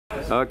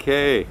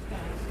Okay.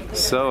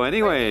 So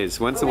anyways,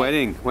 when's the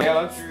wedding?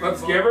 Yeah,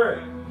 let's give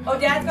her. Oh,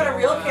 Dad's got a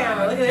real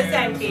camera. Look at this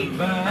antique.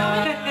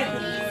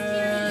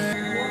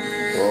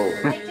 Whoa.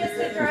 Like just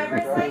a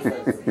driver's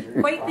license.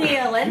 Quite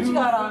the lens you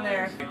got on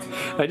there.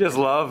 I just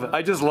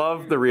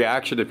love the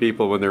reaction of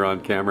people when they're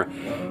on camera.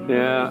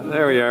 Yeah,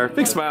 there we are.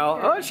 Big smile.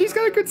 Oh, she's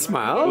got a good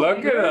smile. Look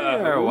at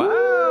her.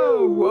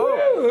 Wow.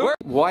 Whoa.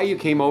 Why you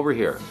came over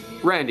here?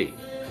 Randy,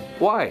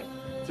 why?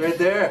 It's right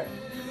there.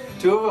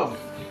 Two of them.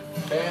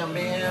 Bam,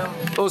 bam.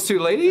 Those two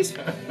ladies?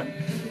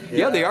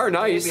 Yeah, they are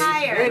nice.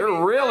 Higher.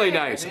 They're really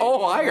nice.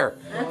 Oh, higher.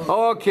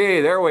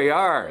 Okay, there we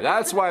are.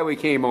 That's why we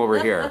came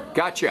over here.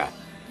 Gotcha.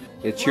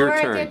 It's your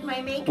Laura turn. did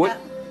my makeup.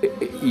 What?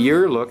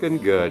 You're looking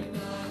good.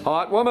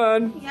 Hot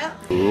woman. Yep.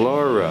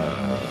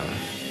 Laura.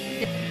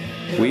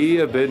 We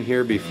have been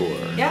here before.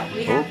 Yep,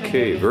 we have been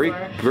Okay, here very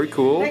before.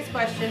 cool. Next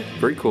question.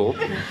 Very cool.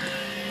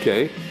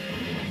 Okay.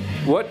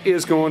 What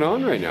is going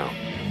on right now?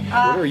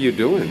 What are you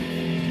doing?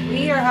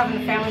 We are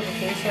having a family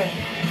vacation.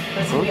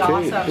 This will be Okay,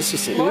 awesome. this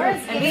is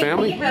Laura's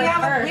family. We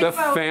have The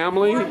about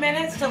family? 4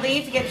 minutes to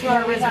leave to get to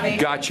our reservation.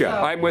 Gotcha. So.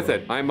 I'm with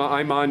it. I'm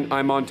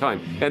on time.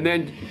 And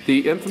then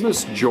the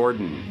infamous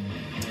Jordan.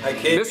 I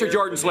came Mr. here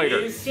Jordan for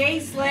Slater. these, Jay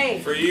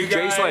Slade. For you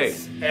Jay guys.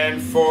 Slade.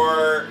 And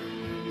for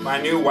my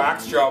new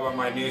wax job on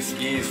my new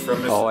skis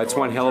from Mr. Oh, it's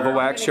one hell of a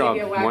wax job.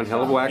 One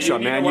hell of a wax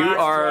job, man. You You need a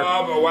wax are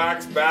job, a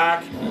wax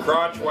back,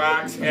 crotch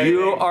wax. you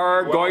anything.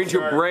 are Well, going to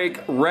start. break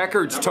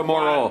records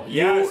tomorrow.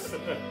 Yes.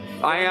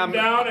 I am.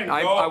 Down and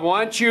I go.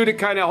 want you to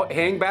kind of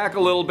hang back a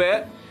little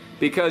bit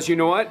because you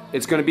know what?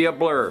 It's going to be a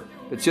blur.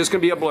 It's just going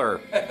to be a blur.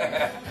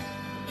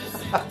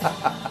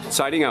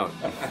 Signing out.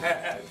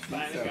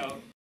 Signing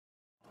out.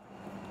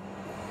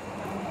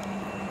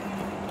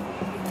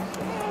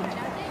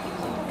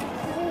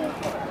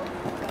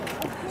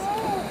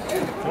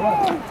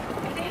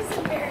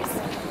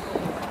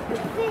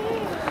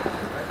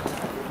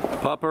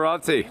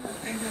 Paparazzi.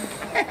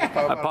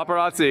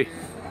 Paparazzi.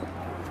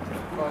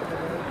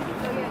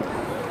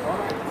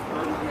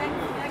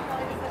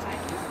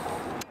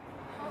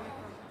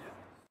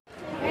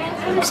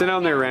 Sit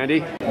down there,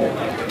 Randy.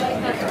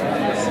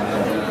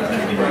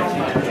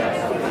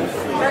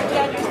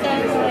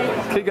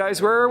 Okay,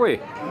 guys, where are we?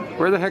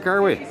 Where the heck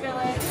are we?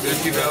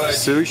 Sushi Village.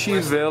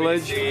 Sushi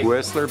Village, BC.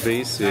 Whistler,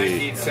 BC.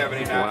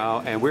 1979.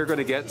 Wow, and we're going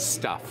to get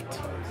stuffed.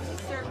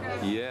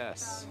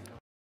 Yes.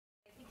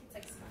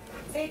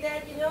 Hey,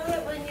 Dad, you know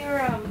that when your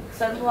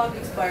sunblock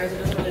expires, it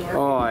doesn't really work?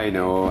 Oh, I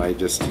know. I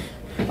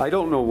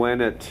don't know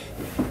when it.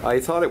 I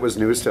thought it was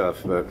new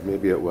stuff, but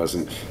maybe it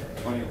wasn't.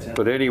 2010.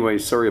 But anyway,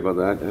 sorry about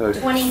that.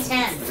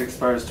 2010. It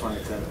expires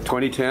 2010.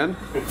 2010?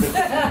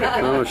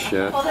 Oh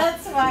shit. Well,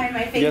 that's why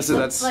my face Yes,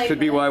 looks that like could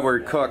be why we're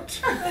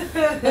cooked.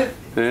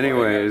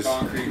 Anyways,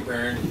 Concrete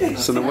burn.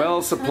 so the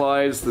well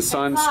supplies the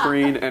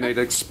sunscreen and it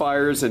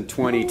expires in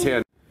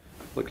 2010.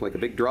 Looked like a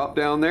big drop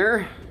down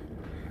there.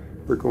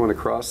 We're going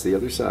across the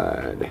other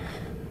side.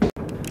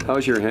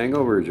 How's your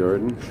hangover,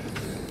 Jordan?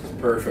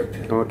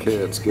 Perfect. Okay,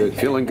 that's good.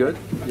 Feeling good?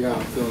 Yeah,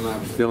 I'm feeling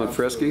that. Feeling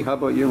frisky? How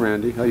about you,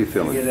 Randy? How you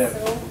feeling?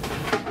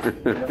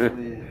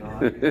 Definitely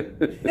not. Randy's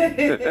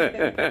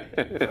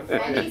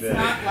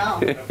not well.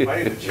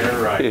 Fighting the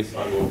chair ride is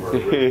hungover,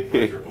 really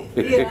miserable. In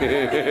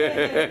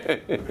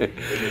the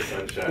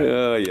sunshine.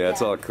 Oh yeah,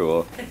 it's all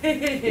cool.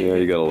 Yeah,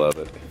 you gotta love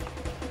it.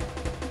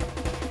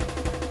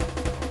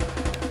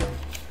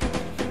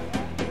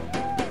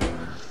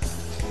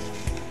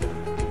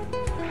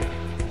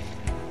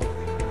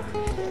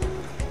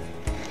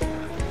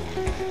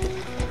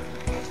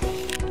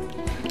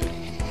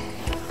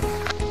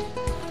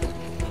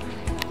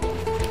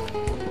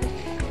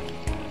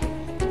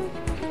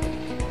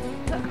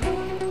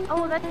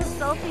 Oh, that's a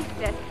selfie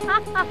stick.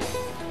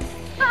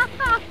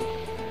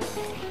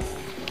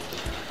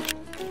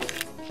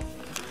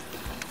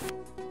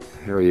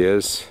 There he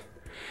is.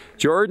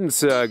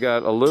 Jordan's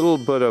got a little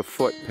bit of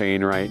foot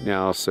pain right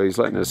now, so he's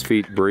letting his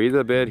feet breathe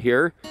a bit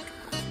here.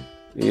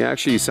 He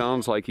actually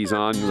sounds like he's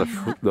on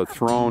the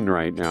throne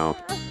right now.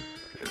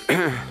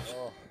 And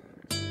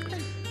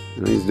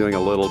he's doing a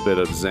little bit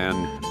of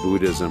Zen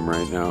Buddhism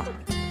right now.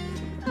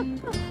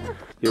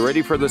 You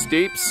ready for the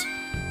steeps?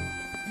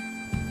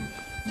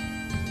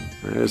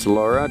 There's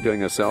Laura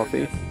doing a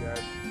selfie.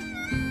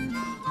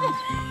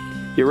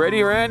 You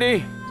ready,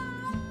 Randy?